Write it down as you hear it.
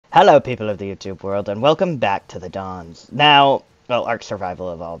Hello, people of the YouTube world, and welcome back to the Dons. Now, well, Ark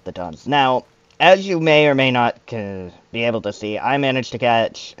Survival Evolved the Dons. Now, as you may or may not be able to see, I managed to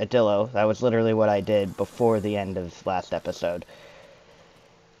catch a Dillo. That was literally what I did before the end of last episode.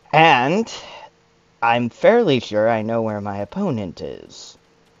 And I'm fairly sure I know where my opponent is.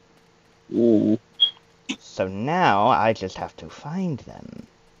 So now I just have to find them.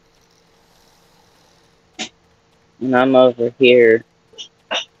 And I'm over here.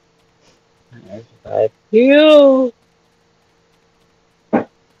 There's 5 you.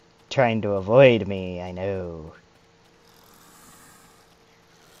 Trying to avoid me, I know.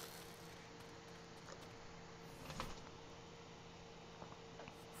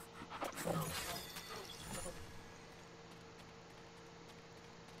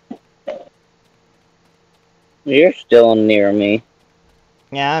 You're still near me.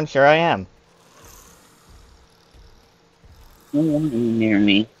 Yeah, I'm sure I am. I don't want you near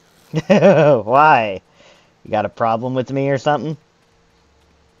me. Why? You got a problem with me or something?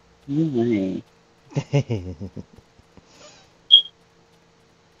 Why? You're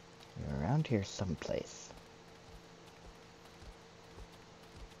around here someplace.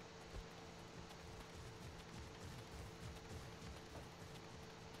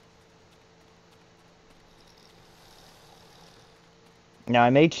 Now, I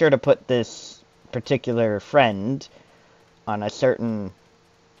made sure to put this particular friend on a certain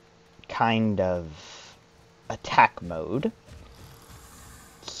kind of attack mode,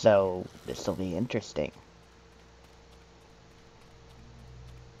 so this will be interesting.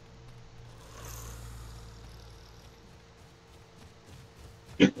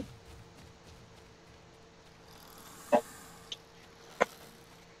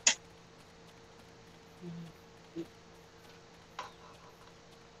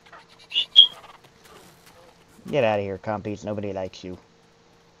 Get out of here, compies. Nobody likes you.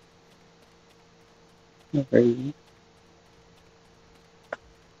 Okay.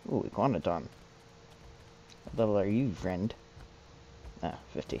 Ooh, Iguanodon. What level are you, friend? Ah,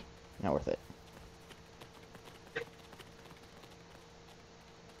 50. Not worth it.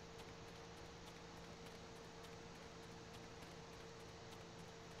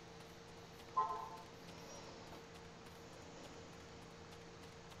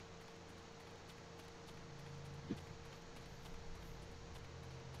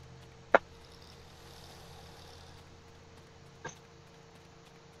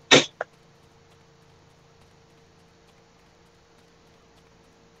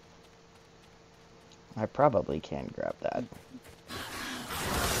 I probably can grab that.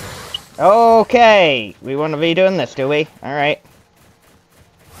 Okay! We want to be doing this, do we? Alright.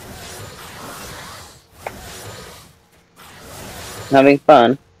 Having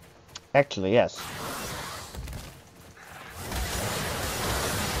fun. Actually, yes.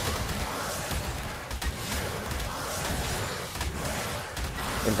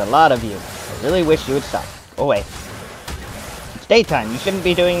 There's a lot of you. I really wish you would stop. Go away. It's daytime. You shouldn't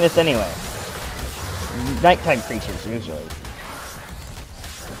be doing this anyway. Nighttime creatures, usually.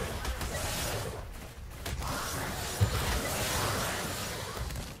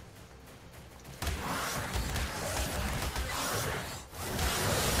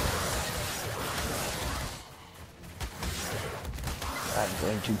 I'm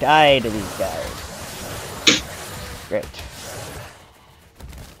going to die to these guys. Great.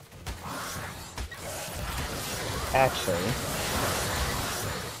 Actually...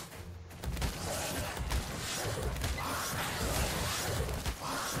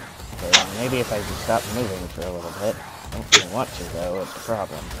 okay, maybe if I just stop moving for a little bit. I don't really want to, though, it's the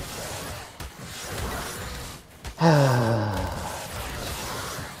problem.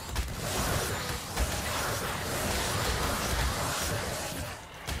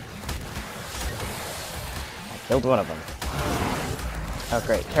 Killed one of them. Oh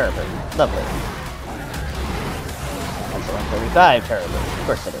great, Terrorbird. Lovely. That's a 135 Terrorbird. Of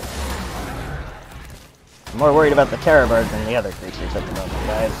course it is. I'm more worried about the Terrorbird than the other creatures at the moment,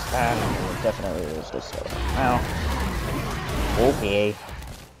 guys. And we'll definitely lose this one. Well, okay.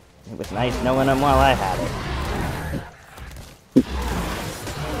 It was nice knowing him while I had it.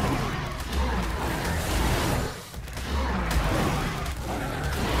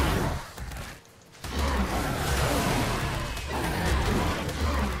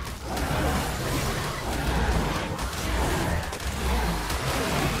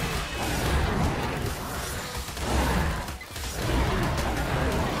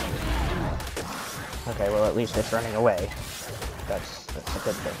 Okay, well at least it's running away. That's a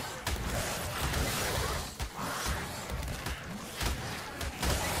good thing.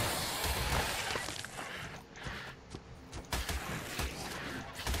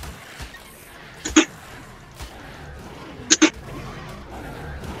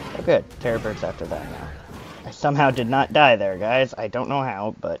 Good. Terror birds after that now. I somehow did not die there, guys. I don't know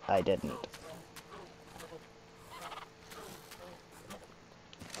how, but I didn't.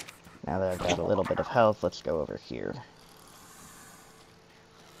 Now that I've got a little bit of health, let's go over here.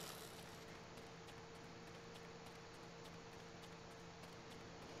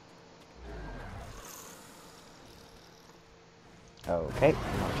 Okay,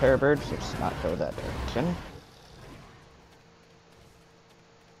 more terror birds. Let's not go that direction.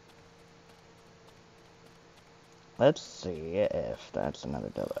 Let's see if that's another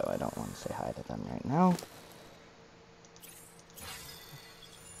Dillo. I don't want to say hi to them right now.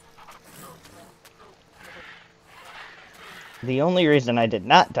 The only reason I did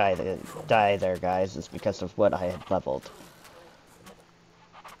not die there, guys, is because of what I had leveled.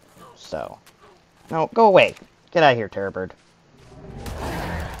 So. No, go away. Get out of here, terror bird.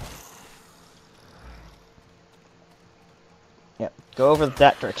 Yep, go over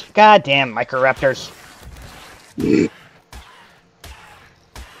that direction. God damn, Microraptors.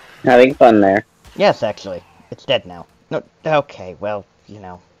 Having fun there. Yes, actually. It's dead now. No, okay, well, you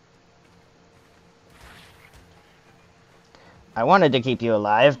know. I wanted to keep you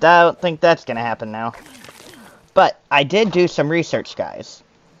alive. I don't think that's gonna happen now. But I did do some research, guys.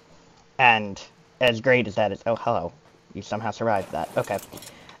 And as great as that is... Oh, hello. You somehow survived that. Okay.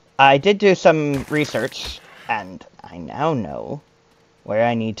 I did do some research, and I now know where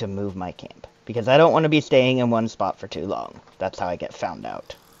I need to move my camp. Because I don't want to be staying in one spot for too long. That's how I get found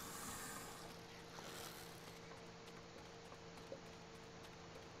out.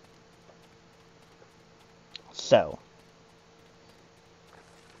 So,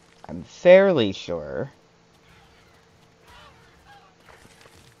 I'm fairly sure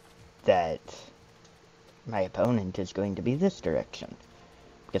that my opponent is going to be this direction.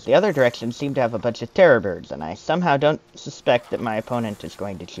 Because the other directions seem to have a bunch of terror birds, and I somehow don't suspect that my opponent is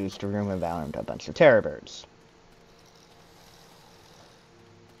going to choose to room around a bunch of terror birds.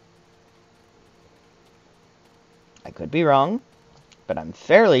 I could be wrong, but I'm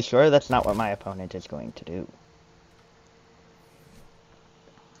fairly sure that's not what my opponent is going to do.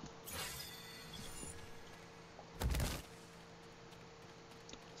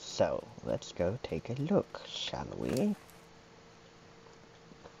 So, let's go take a look, shall we?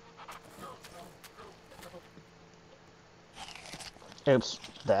 Oops,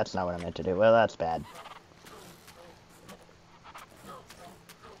 that's not what I meant to do. Well, that's bad.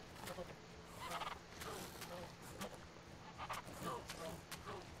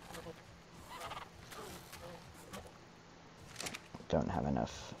 Don't have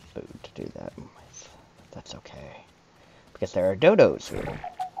enough food to do that with. That's okay. Because there are dodos here.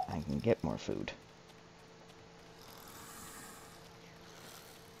 I can get more food.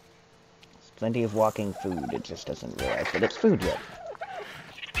 There's plenty of walking food. It just doesn't realize that it's food yet.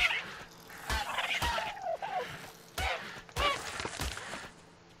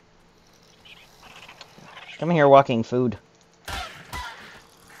 Come here, walking food.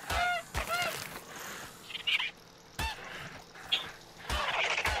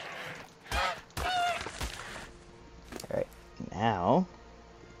 Alright, now...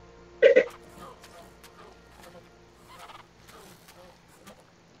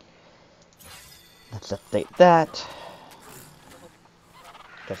 let's update that.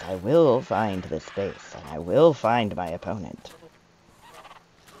 Because I will find this base, and I will find my opponent.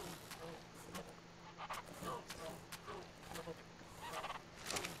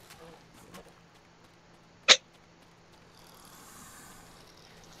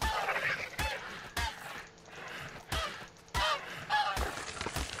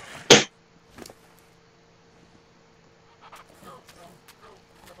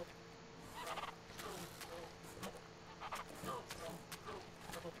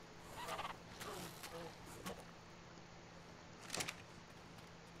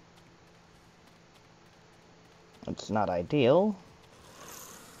 It's not ideal,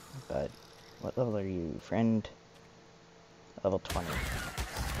 but what level are you, friend? Level 20.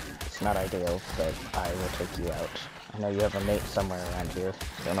 It's not ideal, but I will take you out. I know you have a mate somewhere around here.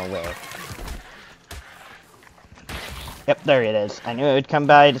 Don't know where. Yep, there it is. I knew it would come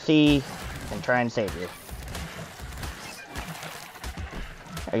by to see and try and save you.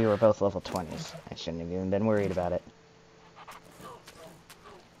 Oh, you were both level 20s. I shouldn't have even been worried about it.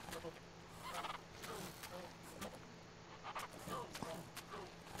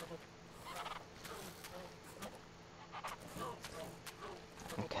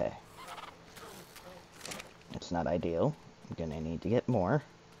 Okay. It's not ideal. I'm gonna need to get more.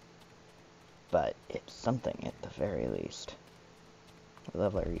 But it's something at the very least. What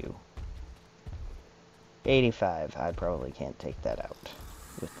level are you? 85. I probably can't take that out.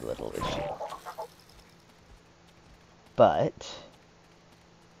 with little issue. But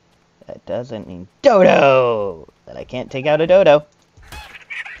that doesn't mean Dodo! That I can't take out a Dodo.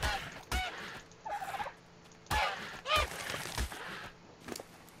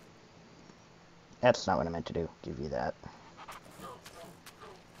 That's not what I meant to do. Give you that.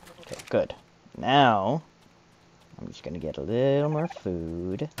 Okay, good. Now, I'm just gonna get a little more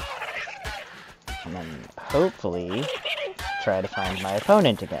food. And then, hopefully, try to find my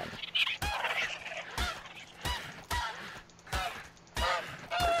opponent again.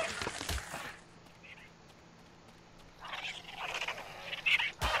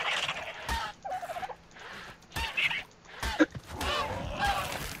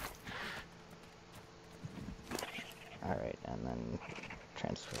 Alright, and then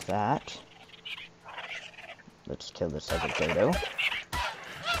transfer that. Let's kill this other Dodo.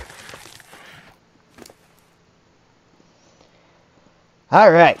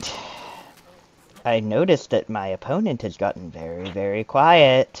 Alright. I noticed that my opponent has gotten very, very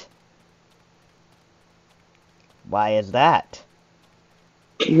quiet. Why is that?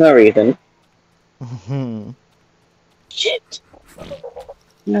 No reason. Hmm. Shit.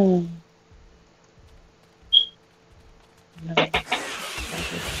 No. No.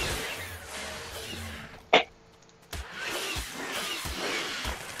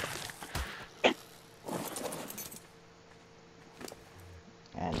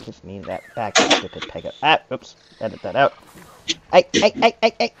 And give me that back, stupid peg. Ah, oops. Edit that out.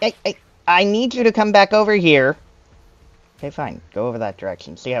 I need you to come back over here. Okay, fine. Go over that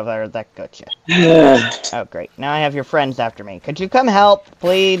direction. See how far that got you. Oh, great. Now I have your friends after me. Could you come help,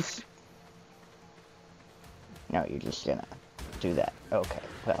 please? No, you're just gonna do that. Okay,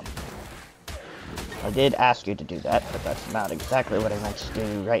 well. I did ask you to do that, but that's not exactly what I meant to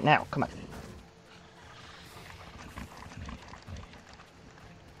do right now. Come on.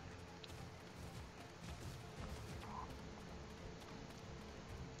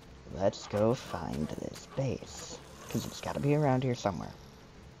 Let's go find this base. Because it's got to be around here somewhere.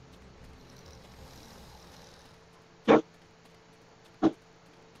 I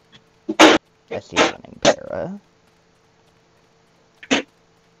see a running para.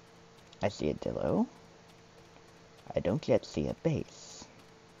 I see a Dillo. I don't yet see a base.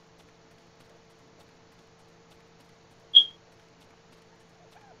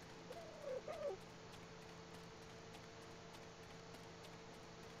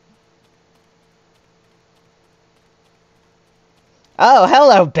 Oh,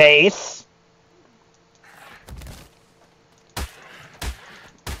 hello, base!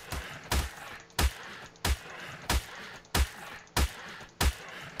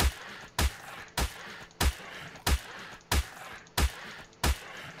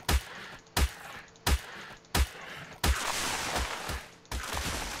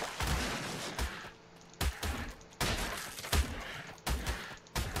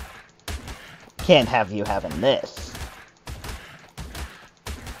 Can't have you having this.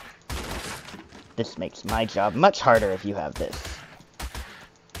 This makes my job much harder if you have this.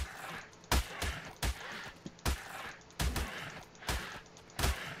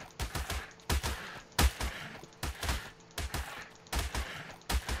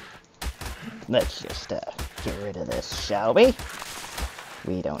 Let's just get rid of this, shall we?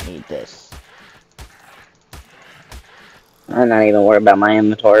 We don't need this. I'm not even worried about my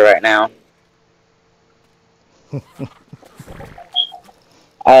inventory right now.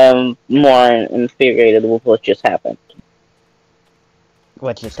 I'm more infuriated with what just happened.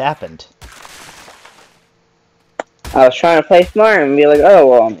 What just happened? I was trying to play smart and be like, oh,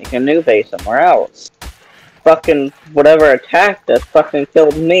 well, I'll make a new base somewhere else. Fucking whatever attacked us fucking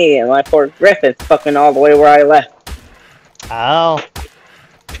killed me, and my poor Griffith's fucking all the way where I left. Oh.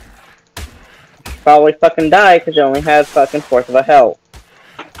 Probably fucking died because you only had fucking fourth of a health.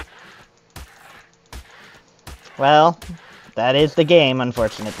 Well, that is the game,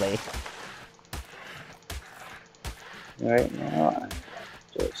 unfortunately. Right now, I'm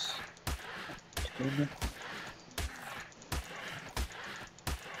just...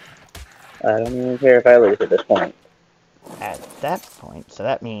 I don't even care if I lose at this point. At that point, so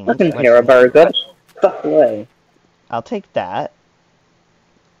that means... Fucking Terrabird, go the fuck away. I'll take that.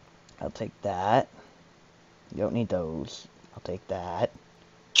 I'll take that. You don't need those. I'll take that.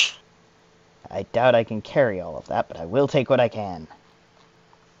 I doubt I can carry all of that, but I will take what I can.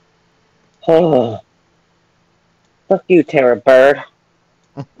 Oh. Fuck you, Terrabird.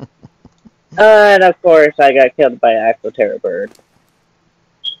 And of course, I got killed by an actual Terrabird.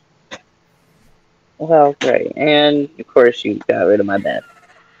 Well, great. And of course, you got rid of my bed.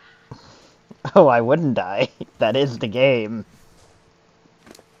 Oh, I wouldn't die. That is the game.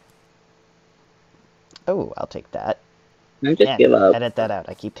 Oh, I'll take that. I just Man, give up. edit that out.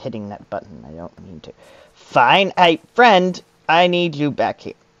 I keep hitting that button. I don't mean to. Fine. Hey, friend, I need you back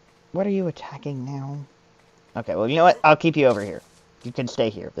here. What are you attacking now? Okay, well, you know what? I'll keep you over here. You can stay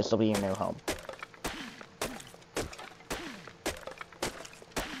here. This will be your new home.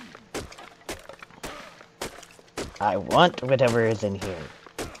 I want whatever is in here.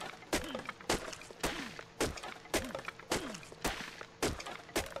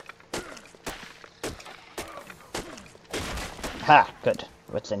 Ha! Good.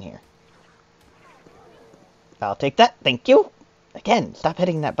 What's in here? I'll take that. Thank you. Again, stop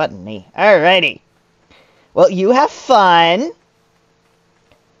hitting that button, me. Alrighty. Well, you have fun.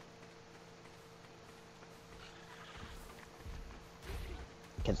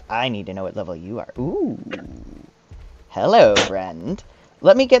 Because I need to know what level you are. Ooh. Hello, friend.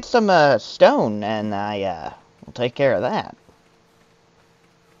 Let me get some stone, and I will take care of that.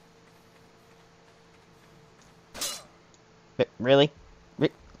 Really?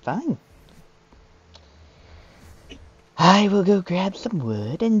 Fine. I will go grab some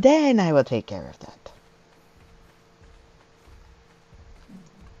wood, and then I will take care of that.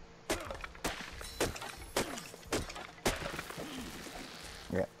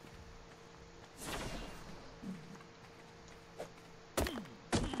 Yeah.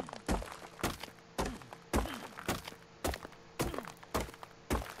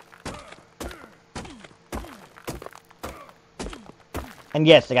 And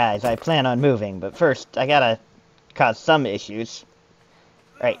yes, guys, I plan on moving, but first, I gotta cause some issues.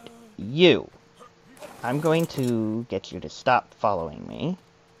 Right, you. I'm going to get you to stop following me.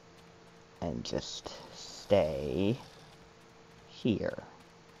 And just stay here.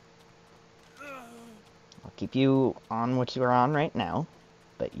 I'll keep you on what you are on right now,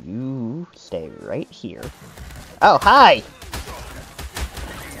 but you stay right here. Oh, hi!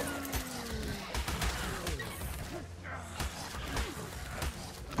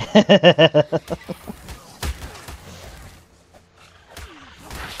 You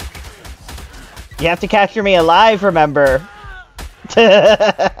have to capture me alive, remember? Well,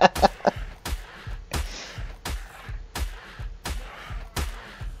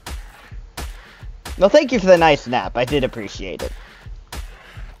 thank you for the nice nap. I did appreciate it.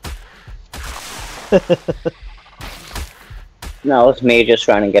 No, it's me just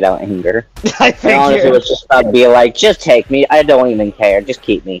trying to get out anger. I figured. And honestly, it was just about to be like, just take me. I don't even care. Just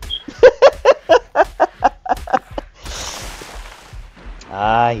keep me.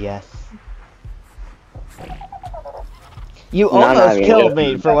 Ah, yes. You almost killed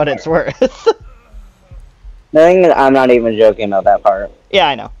me for what it's worth. The thing is, I'm not even joking about that part. Yeah,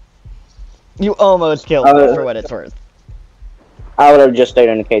 I know. You almost killed me for what it's worth. I would have just stayed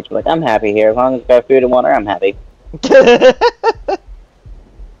in the cage, like, I'm happy here. As long as I got food and water, I'm happy.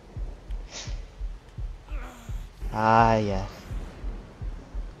 Ah, yes.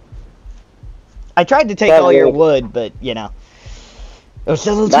 I tried to take all your wood, but, you know, it was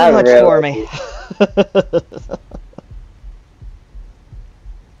a little too much for me.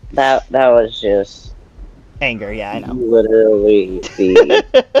 That was just... Anger, yeah, I know. Literally the...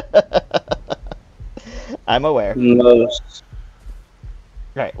 I'm aware. Most...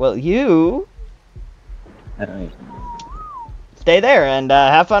 Right, well, you... I don't even... Stay there and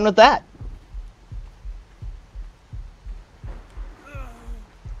have fun with that.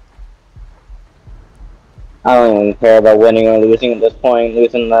 I don't even care about winning or losing at this point.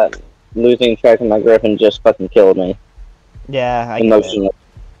 Losing track of my griffin just fucking killed me. Yeah, I get it.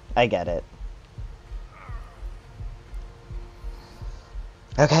 I get it.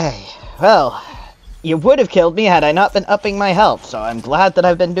 Okay, well, you would have killed me had I not been upping my health, so I'm glad that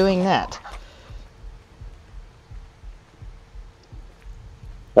I've been doing that.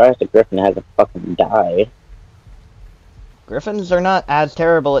 Surprised the griffin hasn't fucking died. Griffins are not as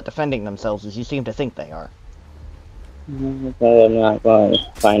terrible at defending themselves as you seem to think they are. But I'm not going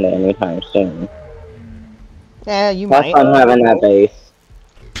to find it anytime soon. Yeah, you might. Have fun having that base.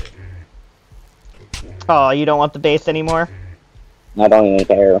 Oh, you don't want the base anymore? I don't even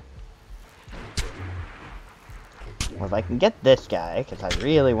care. Well, if I can get this guy, because I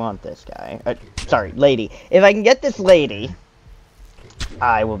really want this guy. Sorry, lady. If I can get this lady,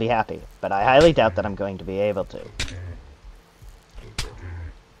 I will be happy. But I highly doubt that I'm going to be able to.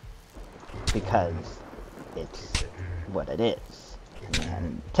 Because it's what it is.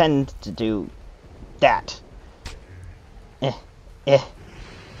 And I tend to do that.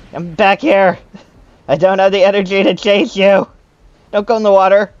 I'm back here. I don't have the energy to chase you. Don't go in the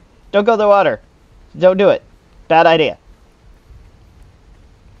water. Don't go in the water. Don't do it. Bad idea.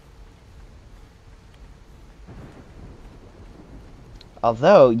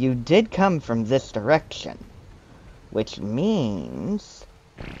 Although, you did come from this direction. Which means,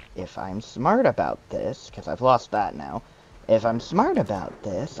 if I'm smart about this, because I've lost that now, if I'm smart about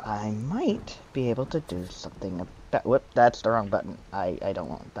this, I might be able to do something about... Whoop, that's the wrong button. I don't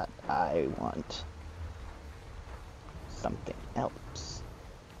want that. I want something else.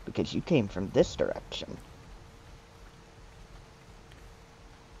 Because you came from this direction.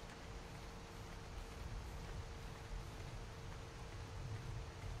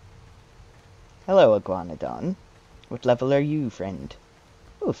 Hello, Iguanodon. What level are you, friend?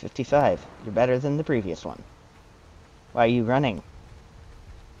 Ooh, 55. You're better than the previous one. Why are you running?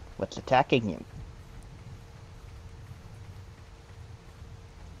 What's attacking you?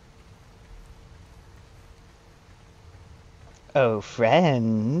 Oh,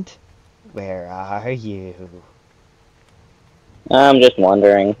 friend. Where are you? I'm just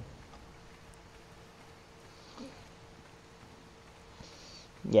wondering.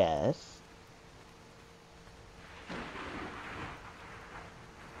 Yes.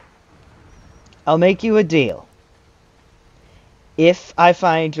 I'll make you a deal. If I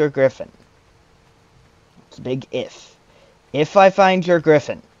find your griffin. It's a big if. If I find your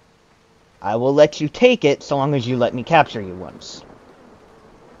griffin, I will let you take it so long as you let me capture you once.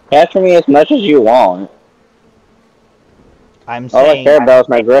 Capture me as much as you want. I'm All I saying... care about is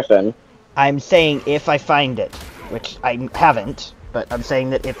my griffin. I'm saying if I find it, which I haven't, but I'm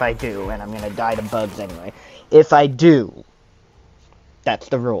saying that if I do, and I'm gonna die to bugs anyway. If I do, that's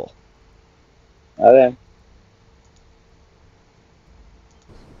the rule. Okay.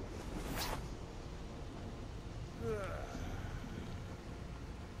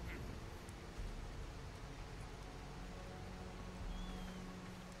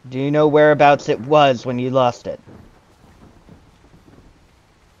 Do you know whereabouts it was when you lost it?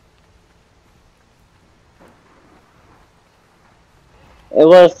 It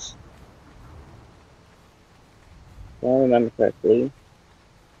was... If I remember correctly.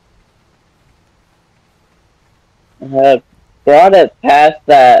 I had brought it past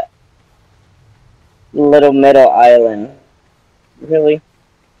that little middle island. Really?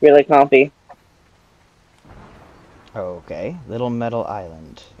 Really, Compy? Okay, Little Metal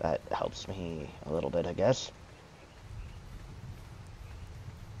Island. That helps me a little bit, I guess.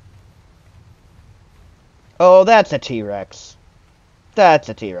 Oh, that's a T-Rex. That's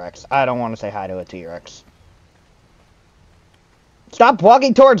a T-Rex. I don't want to say hi to a T-Rex. Stop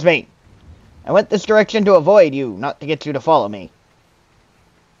walking towards me! I went this direction to avoid you, not to get you to follow me.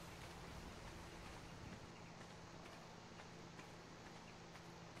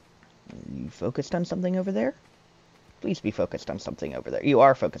 Are you focused on something over there? Please be focused on something over there. You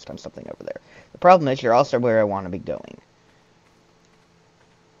are focused on something over there. The problem is you're also where I want to be going.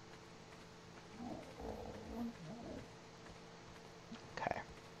 Okay.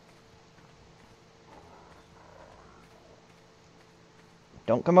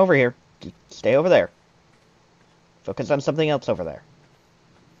 Don't come over here. Just stay over there. Focus on something else over there.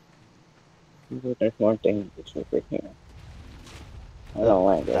 There's more things over here. I don't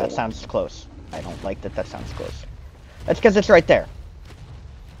like it. That sounds close. I don't like that sounds close. That's because it's right there.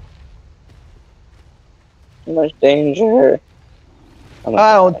 Too much danger.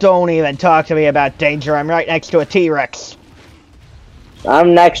 Oh, don't even talk to me about danger. I'm right next to a T-Rex.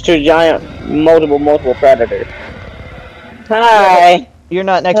 I'm next to a giant, multiple predator. Hi. You're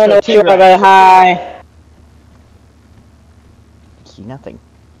not next to a T-Rex. Hi. I see nothing.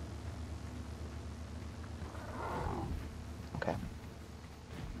 Okay.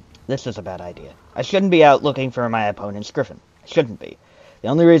 This is a bad idea. I shouldn't be out looking for my opponent's griffin. I shouldn't be. The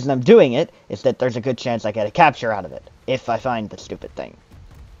only reason I'm doing it is that there's a good chance I get a capture out of it, if I find the stupid thing.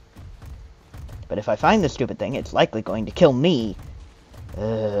 But if I find the stupid thing, it's likely going to kill me.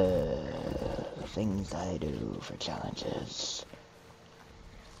 Things I do for challenges.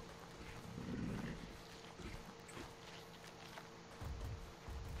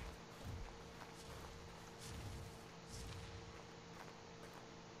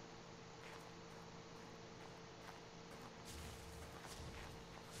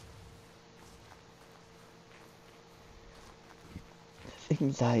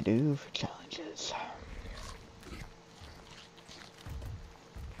 Things I do for challenges.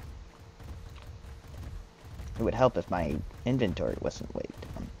 It would help if my inventory wasn't weighed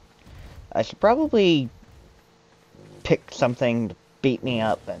down. I should probably pick something to beat me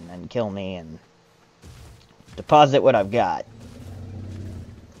up and then kill me and deposit what I've got.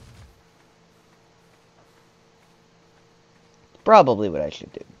 Probably what I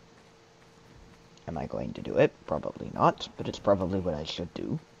should do. Am I going to do it? Probably not, but it's probably what I should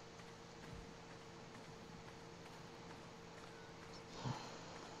do.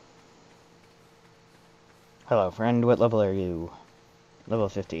 Hello, friend. What level are you? Level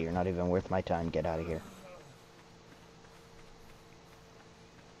 50. You're not even worth my time. Get out of here.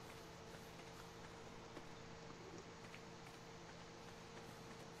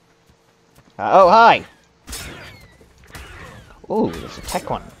 Oh, hi! Ooh, there's a tech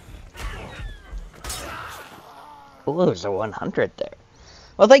one. Ooh, there's a 100 there.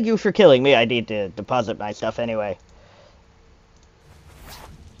 Well, thank you for killing me. I need to deposit my stuff anyway.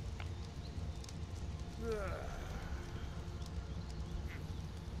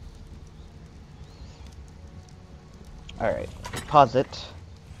 Alright, deposit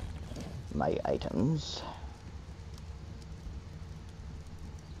my items.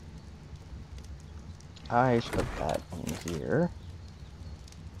 I should put that in here.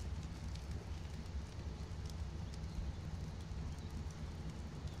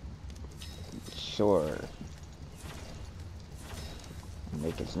 Sure.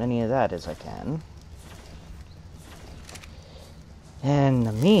 Make as many of that as I can. In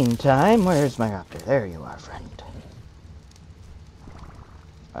the meantime, where's my raptor? There you are, friend.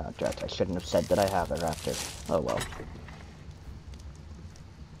 Oh, drat, I shouldn't have said that I have a raptor. Oh well.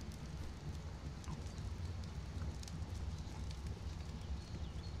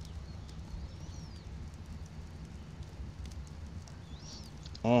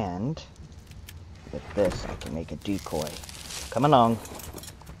 And with this, I can make a decoy. Come along.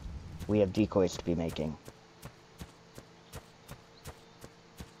 We have decoys to be making.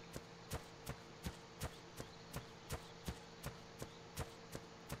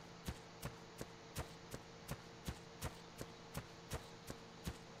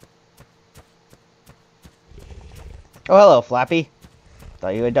 Oh, hello, Flappy.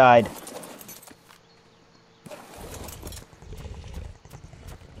 Thought you had died.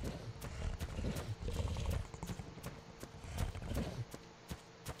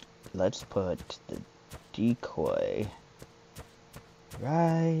 Let's put the decoy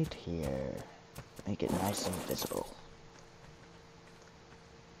right here. Make it nice and visible.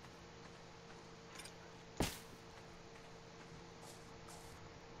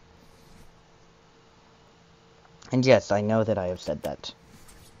 And yes, I know that I have said that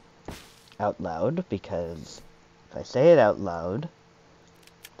out loud, because if I say it out loud,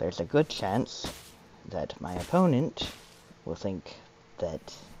 there's a good chance that my opponent will think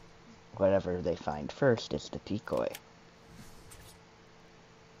that whatever they find first is the decoy.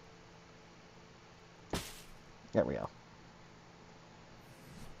 There we go.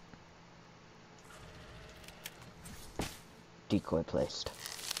 Decoy placed.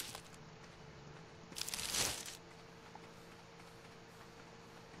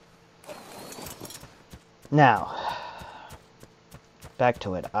 Now, back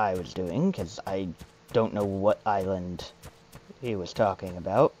to what I was doing, because I don't know what island he was talking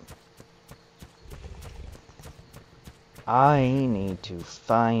about. I need to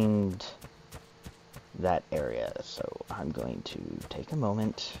find that area, so I'm going to take a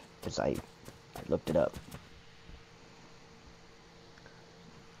moment, because I looked it up.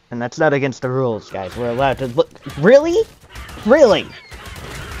 And that's not against the rules, guys. We're allowed to look. Really? Really?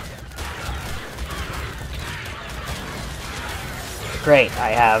 Great, I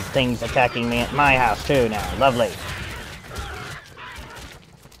have things attacking me at my house too now. Lovely.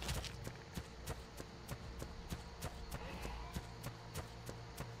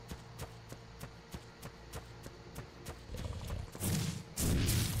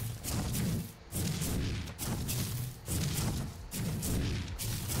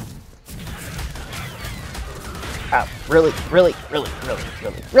 Ow, really?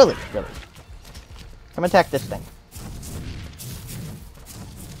 Come attack this thing.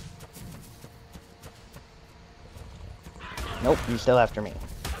 Nope, he's still after me.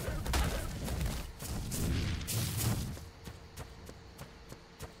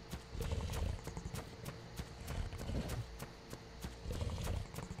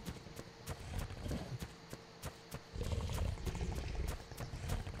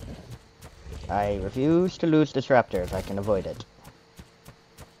 I refuse to lose this raptor if I can avoid it.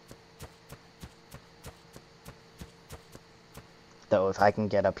 Though if I can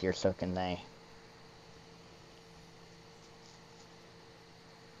get up here, so can they.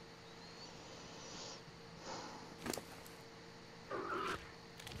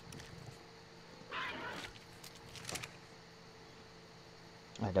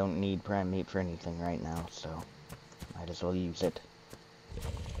 I don't need prime meat for anything right now, so might as well use it.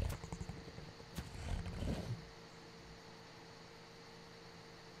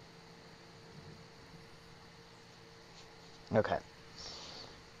 Okay.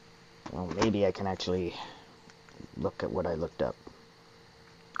 Well, maybe I can actually look at what I looked up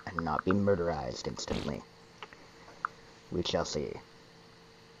and not be murderized instantly. We shall see.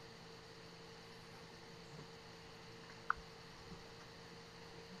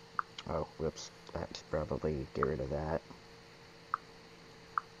 Oh, whoops. Let's probably get rid of that.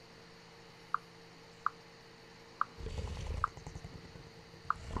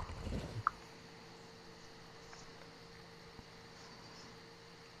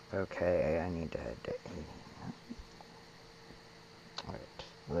 Okay, I need to head to... Alright,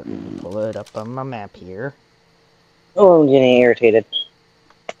 let me pull it up on my map here. Oh, I'm getting irritated.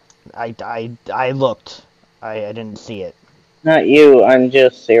 I looked. I didn't see it. Not you, I'm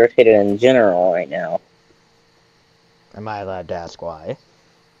just irritated in general right now. Am I allowed to ask why?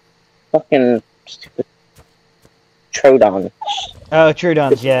 Fucking stupid Trodon. Oh,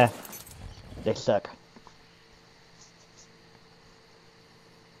 Trudons, yeah. They suck.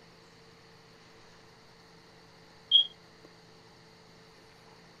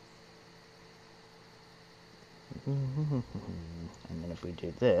 And then if we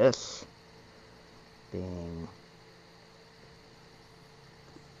do this, being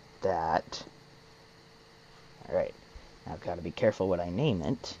that. Alright, now I've got to be careful what I name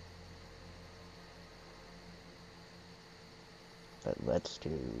it. But let's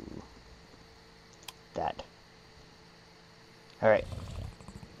do that. Alright.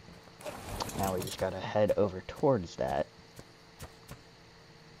 Now we just gotta head over towards that.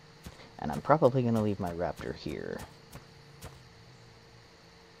 And I'm probably gonna leave my raptor here.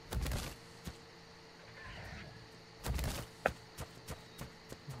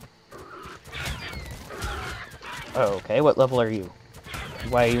 Oh, okay, what level are you?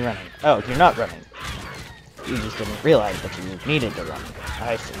 Why are you running? Oh, you're not running. You just didn't realize that you needed to run.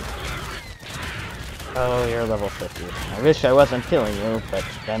 I see. Oh, you're level 50. I wish I wasn't killing you, but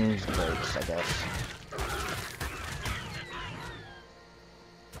then breaks, I guess.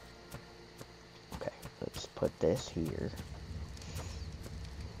 Okay, let's put this here.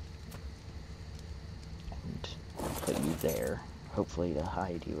 And put you there. Hopefully to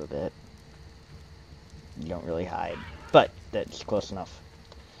hide you a bit. You don't really hide, but that's close enough.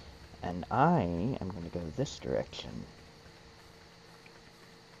 And I am going to go this direction.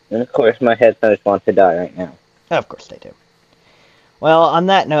 And of course, my headphones want to die right now. Of course they do. Well, on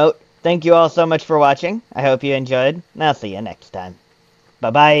that note, thank you all so much for watching. I hope you enjoyed, and I'll see you next time.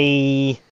 Bye-bye!